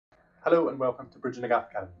Hello and welcome to Bridging the Gap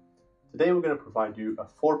Academy. Today we're going to provide you a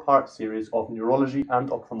 4-part series of neurology and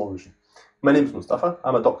ophthalmology. My name is Mustafa.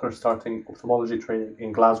 I'm a doctor starting ophthalmology training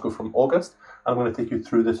in Glasgow from August, and I'm going to take you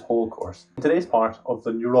through this whole course. In today's part of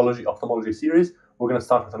the Neurology Ophthalmology series, we're going to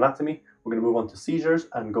start with anatomy, we're going to move on to seizures,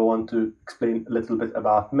 and go on to explain a little bit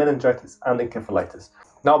about meningitis and encephalitis.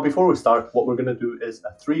 Now, before we start, what we're going to do is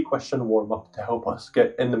a 3-question warm-up to help us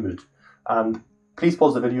get in the mood. And please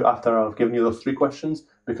pause the video after I've given you those 3 questions,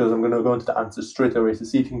 because I'm going to go into the answers straight away to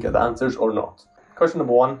see if you can get the answers or not. Question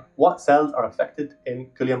number 1, what cells are affected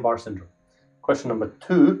in Guillain-Barré syndrome? Question number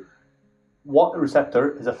 2, what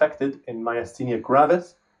receptor is affected in myasthenia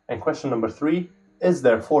gravis? And question number 3, is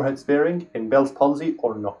there forehead sparing in Bell's palsy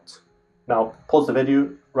or not? Now, pause the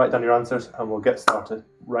video, write down your answers, and we'll get started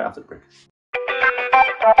right after the break.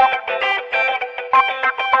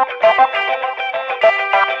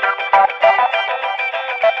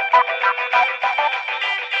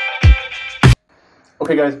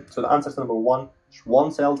 Okay guys, so the answer to number 1,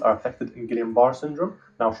 Schwann cells are affected in Guillain-Barré syndrome.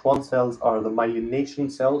 Now Schwann cells are the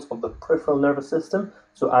myelination cells of the peripheral nervous system.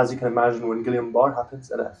 So as you can imagine, when Guillain-Barré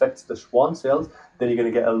happens and it affects the Schwann cells, then you're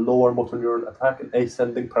going to get a lower motor neuron attack and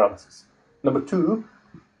ascending paralysis. Number 2,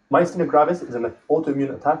 myasthenia gravis is an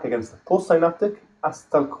autoimmune attack against the postsynaptic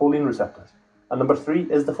acetylcholine receptors. And number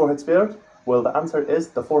 3, is the forehead spared? Well, the answer is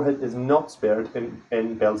the forehead is not spared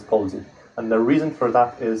in Bell's palsy. And the reason for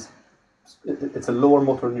that is it's a lower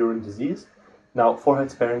motor neuron disease. Now,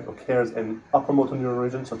 forehead sparing occurs in upper motor neuron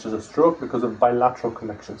regions such as a stroke because of bilateral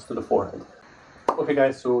connections to the forehead. Okay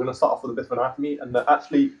guys, so we're going to start off with a bit of anatomy, and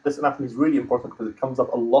actually this anatomy is really important because it comes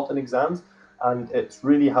up a lot in exams, and it's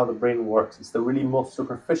really how the brain works. It's the really most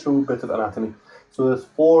superficial bit of anatomy. So there's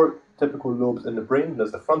 4 typical lobes in the brain.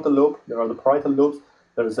 There's the frontal lobe, there are the parietal lobes,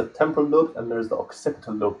 there's the temporal lobe, and there's the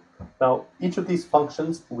occipital lobe. Now, each of these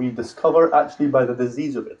functions we discover actually by the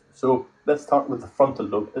disease of it. So let's start with the frontal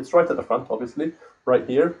lobe. It's right at the front, obviously, right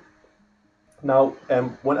here. Now,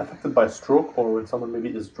 when affected by a stroke or when someone maybe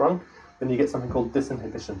is drunk, then you get something called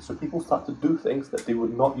disinhibition. So people start to do things that they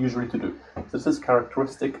would not usually do. So this is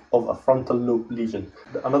characteristic of a frontal lobe lesion.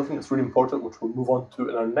 Another thing that's really important, which we'll move on to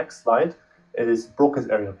in our next slide, is Broca's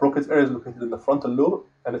area. Broca's area is located in the frontal lobe,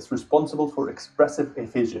 and it's responsible for expressive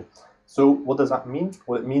aphasia. So what does that mean?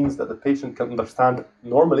 Well, it means that the patient can understand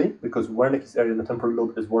normally because Wernicke's area in the temporal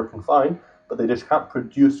lobe is working fine, but they just can't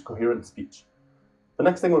produce coherent speech. The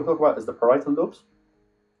next thing we'll talk about is the parietal lobes.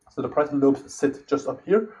 So the parietal lobes sit just up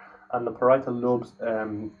here, and the parietal lobes,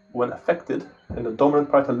 when affected, in the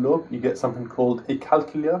dominant parietal lobe, you get something called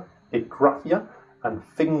acalculia, agraphia, and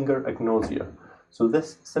finger agnosia. So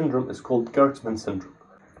this syndrome is called Gertzmann syndrome.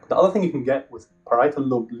 The other thing you can get with parietal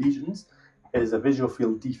lobe lesions is a visual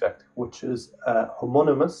field defect, which is a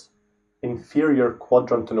homonymous inferior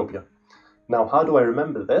quadrantenopia. Now, how do I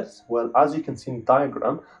remember this? Well, as you can see in the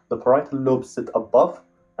diagram, the parietal lobes sit above,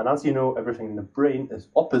 and as you know, everything in the brain is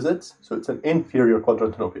opposite, so it's an inferior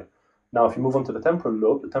quadrantenopia. Now, if you move on to the temporal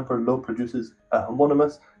lobe produces a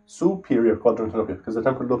homonymous superior quadrantenopia, because the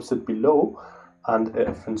temporal lobes sit below, and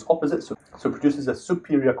it's opposite, so it produces a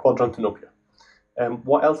superior quadrantenopia.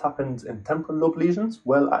 What else happens in temporal lobe lesions?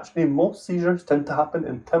 Well, actually, most seizures tend to happen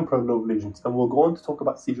in temporal lobe lesions, and we'll go on to talk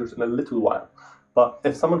about seizures in a little while. But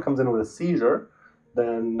if someone comes in with a seizure,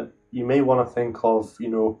 then you may want to think of,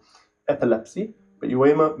 epilepsy, but you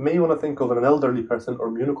may want to think of an elderly person or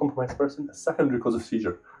immunocompromised person as secondary cause of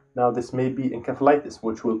seizure. Now, this may be encephalitis,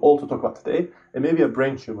 which we'll also talk about today. It may be a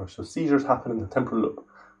brain tumor, so seizures happen in the temporal lobe.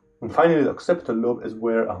 And finally, the occipital lobe is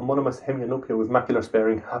where a homonymous hemianopia with macular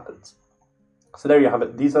sparing happens. So there you have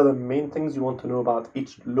it. These are the main things you want to know about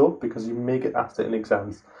each lobe because you may get asked it in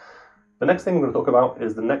exams. The next thing we're going to talk about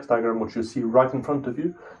is the next diagram, which you'll see right in front of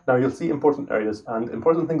you. Now, you'll see important areas, and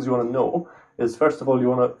important things you want to know is, first of all, you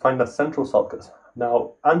want to find the central sulcus.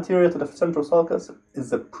 Now, anterior to the central sulcus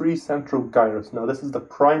is the precentral gyrus. Now, this is the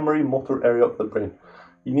primary motor area of the brain.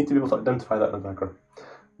 You need to be able to identify that in the diagram.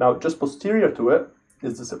 Now, just posterior to it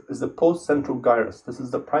is the postcentral gyrus. This is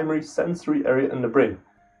the primary sensory area in the brain.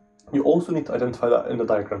 You also need to identify that in the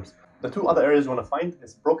diagrams. The 2 other areas you want to find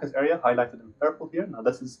is Broca's area, highlighted in purple here. Now,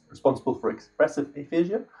 this is responsible for expressive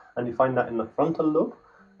aphasia, and you find that in the frontal lobe.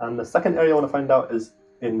 And the second area you want to find out is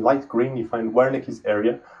in light green, you find Wernicke's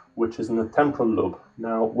area, which is in the temporal lobe.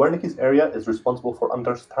 Now, Wernicke's area is responsible for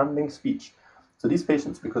understanding speech. So these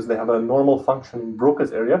patients, because they have a normal functioning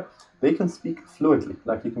Broca's area, they can speak fluently,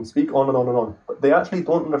 like you can speak on and on and on, but they actually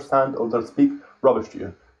don't understand, or they'll speak rubbish to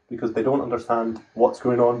you because they don't understand what's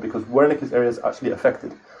going on because Wernicke's area is actually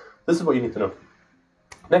affected. This is what you need to know.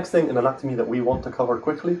 Next thing in anatomy that we want to cover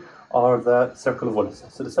quickly are the circle of Willis.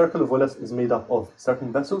 So the circle of Willis is made up of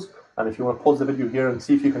certain vessels, and if you want to pause the video here and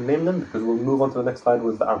see if you can name them, because we'll move on to the next slide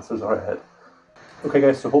with the answers right ahead. Okay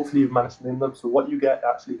guys, so hopefully you've managed to name them. So what you get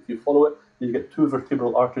actually, if you follow it, you get two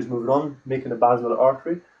vertebral arteries moving on, making a basilar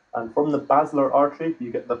artery, and from the basilar artery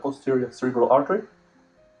you get the posterior cerebral artery.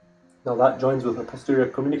 Now that joins with the posterior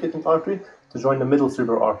communicating artery to join the middle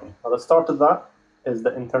cerebral artery. Now the start of that is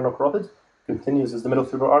the internal carotid, continues as the middle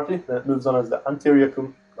cerebral artery, then it moves on as the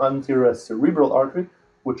anterior cerebral artery,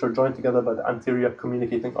 which are joined together by the anterior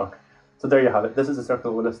communicating artery. So there you have it. This is the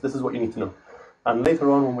circle of Willis. This is what you need to know. And later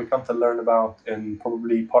on, when we come to learn about, in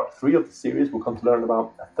probably part 3 of the series, we'll come to learn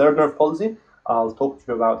about a third nerve palsy. I'll talk to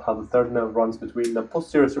you about how the third nerve runs between the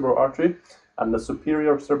posterior cerebral artery and the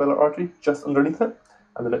superior cerebellar artery just underneath it,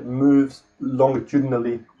 and then it moves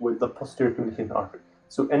longitudinally with the posterior communicating artery.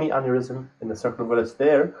 So any aneurysm in the circle of Willis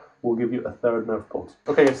there will give you a third nerve pulse.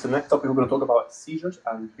 Okay, so next up we're going to talk about seizures,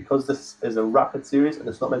 and because this is a rapid series and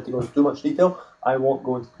it's not meant to go into too much detail, I won't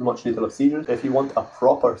go into too much detail of seizures. If you want a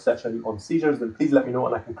proper session on seizures, then please let me know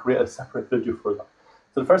and I can create a separate video for that.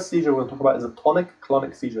 So the first seizure we're going to talk about is a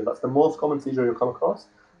tonic-clonic seizure. That's the most common seizure you'll come across,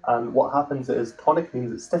 and what happens is tonic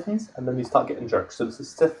means it stiffens and then you start getting jerks. So this is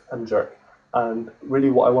stiff and jerk. And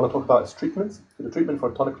really what I want to talk about is treatments. So the treatment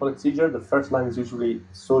for a tonic-clonic seizure, the first line is usually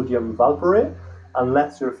sodium valproate.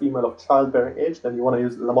 Unless you're a female of childbearing age, then you want to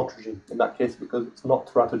use lamotrigine in that case because it's not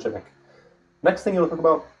teratogenic. Next thing you want to talk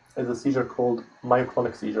about is a seizure called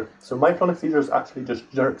myoclonic seizure. So myoclonic seizure is actually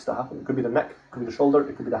just jerks that happen. It could be the neck, it could be the shoulder,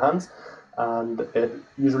 it could be the hands, and it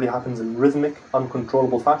usually happens in rhythmic,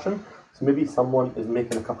 uncontrollable fashion. So maybe someone is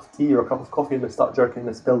making a cup of tea or a cup of coffee and they start jerking and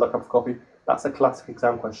they spill that cup of coffee. That's a classic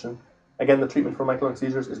exam question. Again, the treatment for myoclonic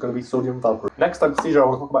seizures is going to be sodium valproate. Next type of seizure I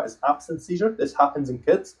want to talk about is absence seizure. This happens in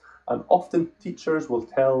kids, and often teachers will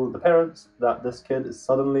tell the parents that this kid is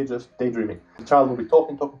suddenly just daydreaming. The child will be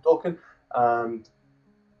talking, and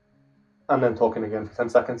then talking again for 10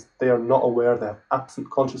 seconds. They are not aware, they have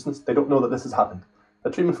absent consciousness, they don't know that this has happened.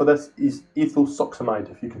 The treatment for this is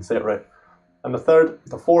ethosuximide, if you can say it right. And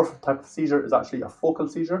the fourth type of seizure is actually a focal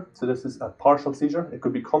seizure. So this is a partial seizure. It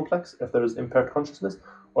could be complex if there is impaired consciousness,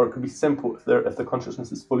 or it could be simple if the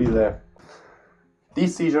consciousness is fully there.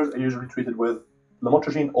 These seizures are usually treated with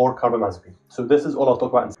lamotrigine or carbamazepine. So this is all I'll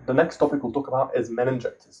talk about. The next topic we'll talk about is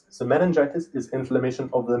meningitis. So meningitis is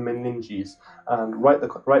inflammation of the meninges. And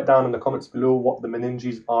write down in the comments below what the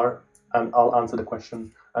meninges are, and I'll answer the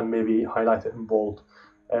question and maybe highlight it in bold.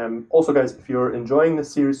 Also guys, if you're enjoying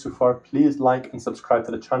this series so far, please like and subscribe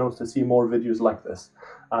to the channel to see more videos like this.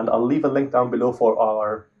 And I'll leave a link down below for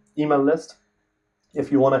our email list. If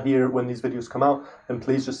you want to hear when these videos come out, then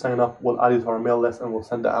please just sign up. We'll add you to our mail list and we'll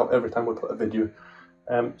send it out every time we put a video.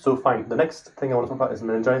 So fine, the next thing I want to talk about is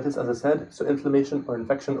meningitis, as I said. So inflammation or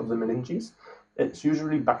infection of the meninges. It's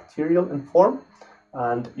usually bacterial in form,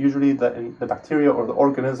 and usually the bacteria or the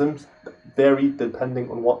organisms vary depending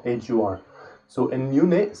on what age you are. So in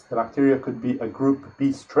neonates, the bacteria could be a group B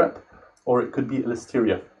strep, or it could be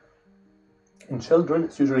listeria. In children,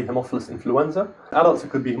 it's usually Haemophilus influenza. In adults, it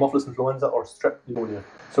could be Haemophilus influenza or strep pneumonia.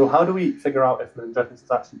 So how do we figure out if meningitis is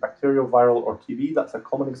actually bacterial, viral, or TB? That's a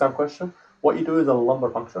common exam question. What you do is a lumbar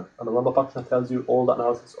puncture, and the lumbar puncture tells you all the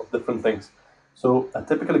analysis of different things. So a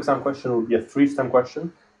typical exam question would be a 3-stem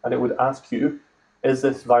question, and it would ask you, is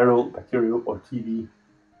this viral, bacterial, or TB?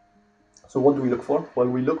 So what do we look for? Well,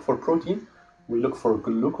 we look for protein, we look for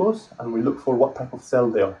glucose, and we look for what type of cell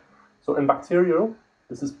they are. So in bacterial,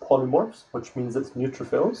 this is polymorphs, which means it's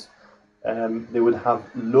neutrophils. They would have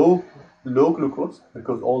low glucose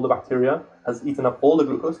because all the bacteria has eaten up all the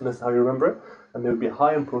glucose, and this is how you remember it. And they would be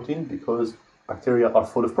high in protein because bacteria are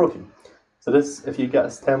full of protein. So this, if you get a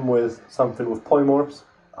stem with something with polymorphs,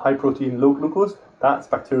 high protein, low glucose, that's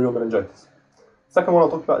bacterial meningitis. Second one I'll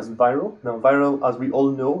talk about is viral. Now viral, as we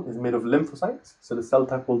all know, is made of lymphocytes. So the cell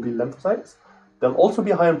type will be lymphocytes. They'll also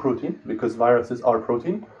be high in protein because viruses are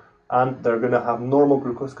protein. And they're going to have normal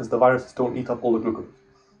glucose because the viruses don't eat up all the glucose.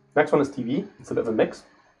 Next one is TB. It's a bit of a mix.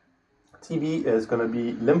 TB is going to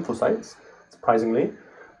be lymphocytes, surprisingly,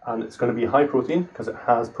 and it's going to be high protein because it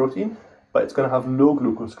has protein, but it's going to have low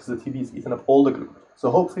glucose because the TB is eating up all the glucose. So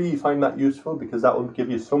hopefully you find that useful because that will give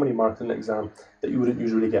you so many marks in the exam that you wouldn't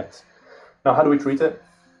usually get. Now, how do we treat it?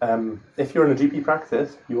 If you're in a GP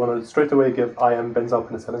practice, you want to straight away give IM benzoyl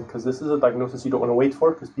because this is a diagnosis you don't want to wait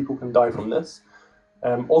for because people can die from this.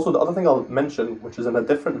 Also, the other thing I'll mention, which is in a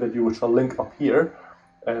different video, which I'll link up here,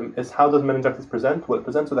 is how does meningitis present? Well, it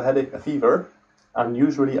presents with a headache, a fever, and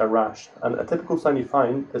usually a rash. And a typical sign you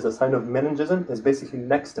find is a sign of meningism is basically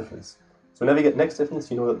neck stiffness. So whenever you get neck stiffness,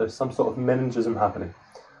 you know that there's some sort of meningism happening.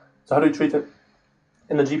 So how do we treat it?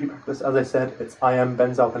 In the GP practice, as I said, it's IM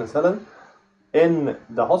benzyl penicillin. In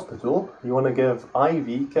the hospital, you want to give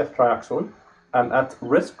IV ceftriaxone, and at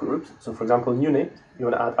risk groups, so for example neonate, you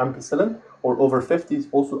want to add ampicillin, or over 50s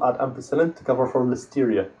also add ampicillin to cover for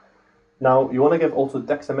listeria. Now, you want to give also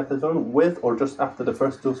dexamethasone with or just after the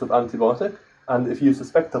first dose of antibiotic, and if you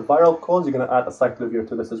suspect a viral cause, you're going to add acyclovir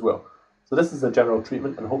to this as well. So this is a general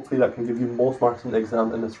treatment, and hopefully that can give you most marks in the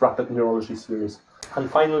exam in this rapid neurology series. And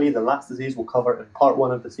finally, the last disease we'll cover in part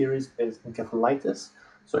 1 of the series is encephalitis.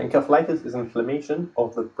 So encephalitis is inflammation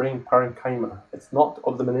of the brain parenchyma. It's not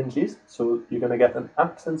of the meninges, so you're going to get an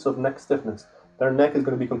absence of neck stiffness. Their neck is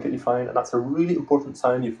going to be completely fine, and that's a really important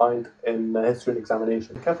sign you find in history and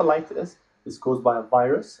examination. Encephalitis is caused by a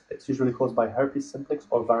virus. It's usually caused by herpes simplex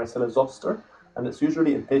or varicella zoster, and it's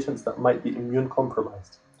usually in patients that might be immune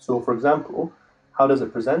compromised. So for example, how does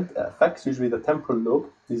it present? It affects usually the temporal lobe,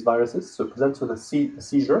 these viruses. So it presents with a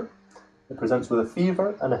seizure, it presents with a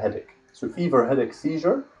fever and a headache. So fever, headache,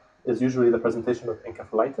 seizure is usually the presentation of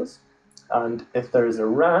encephalitis. And if there is a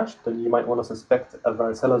rash, then you might want to suspect a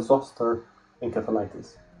varicella zoster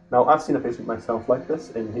encephalitis. Now, I've seen a patient myself like this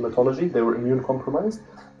in hematology. They were immune compromised.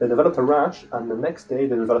 They developed a rash, and the next day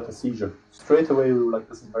they developed a seizure. Straight away, we were like,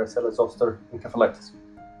 this is varicella zoster encephalitis.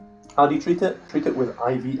 How do you treat it? Treat it with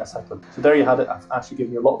IV acyclovir. So there you had it. I've actually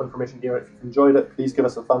given you a lot of information here. If you've enjoyed it, please give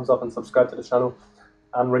us a thumbs up and subscribe to the channel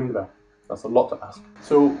and ring the bell. That's a lot to ask.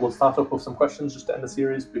 So we'll start off with some questions just to end the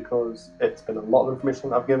series because it's been a lot of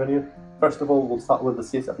information I've given you. First of all, we'll start with the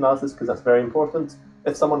CSF analysis because that's very important.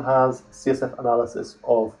 If someone has CSF analysis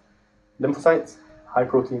of lymphocytes, high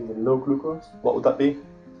proteins and low glucose, what would that be?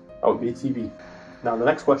 That would be TB. Now the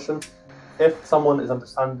next question, if someone is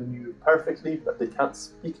understanding you perfectly but they can't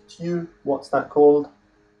speak to you, what's that called?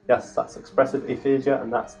 Yes, that's expressive aphasia,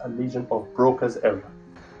 and that's a lesion of Broca's area.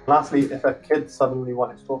 Lastly, if a kid suddenly while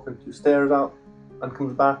he's talking to stares out and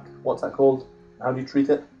comes back, what's that called? How do you treat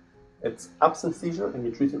it? It's absence seizure, and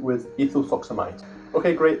you treat it with ethosuximide.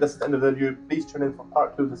 Okay, great, this is the end of the video. Please tune in for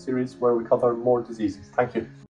part 2 of the series where we cover more diseases. Thank you.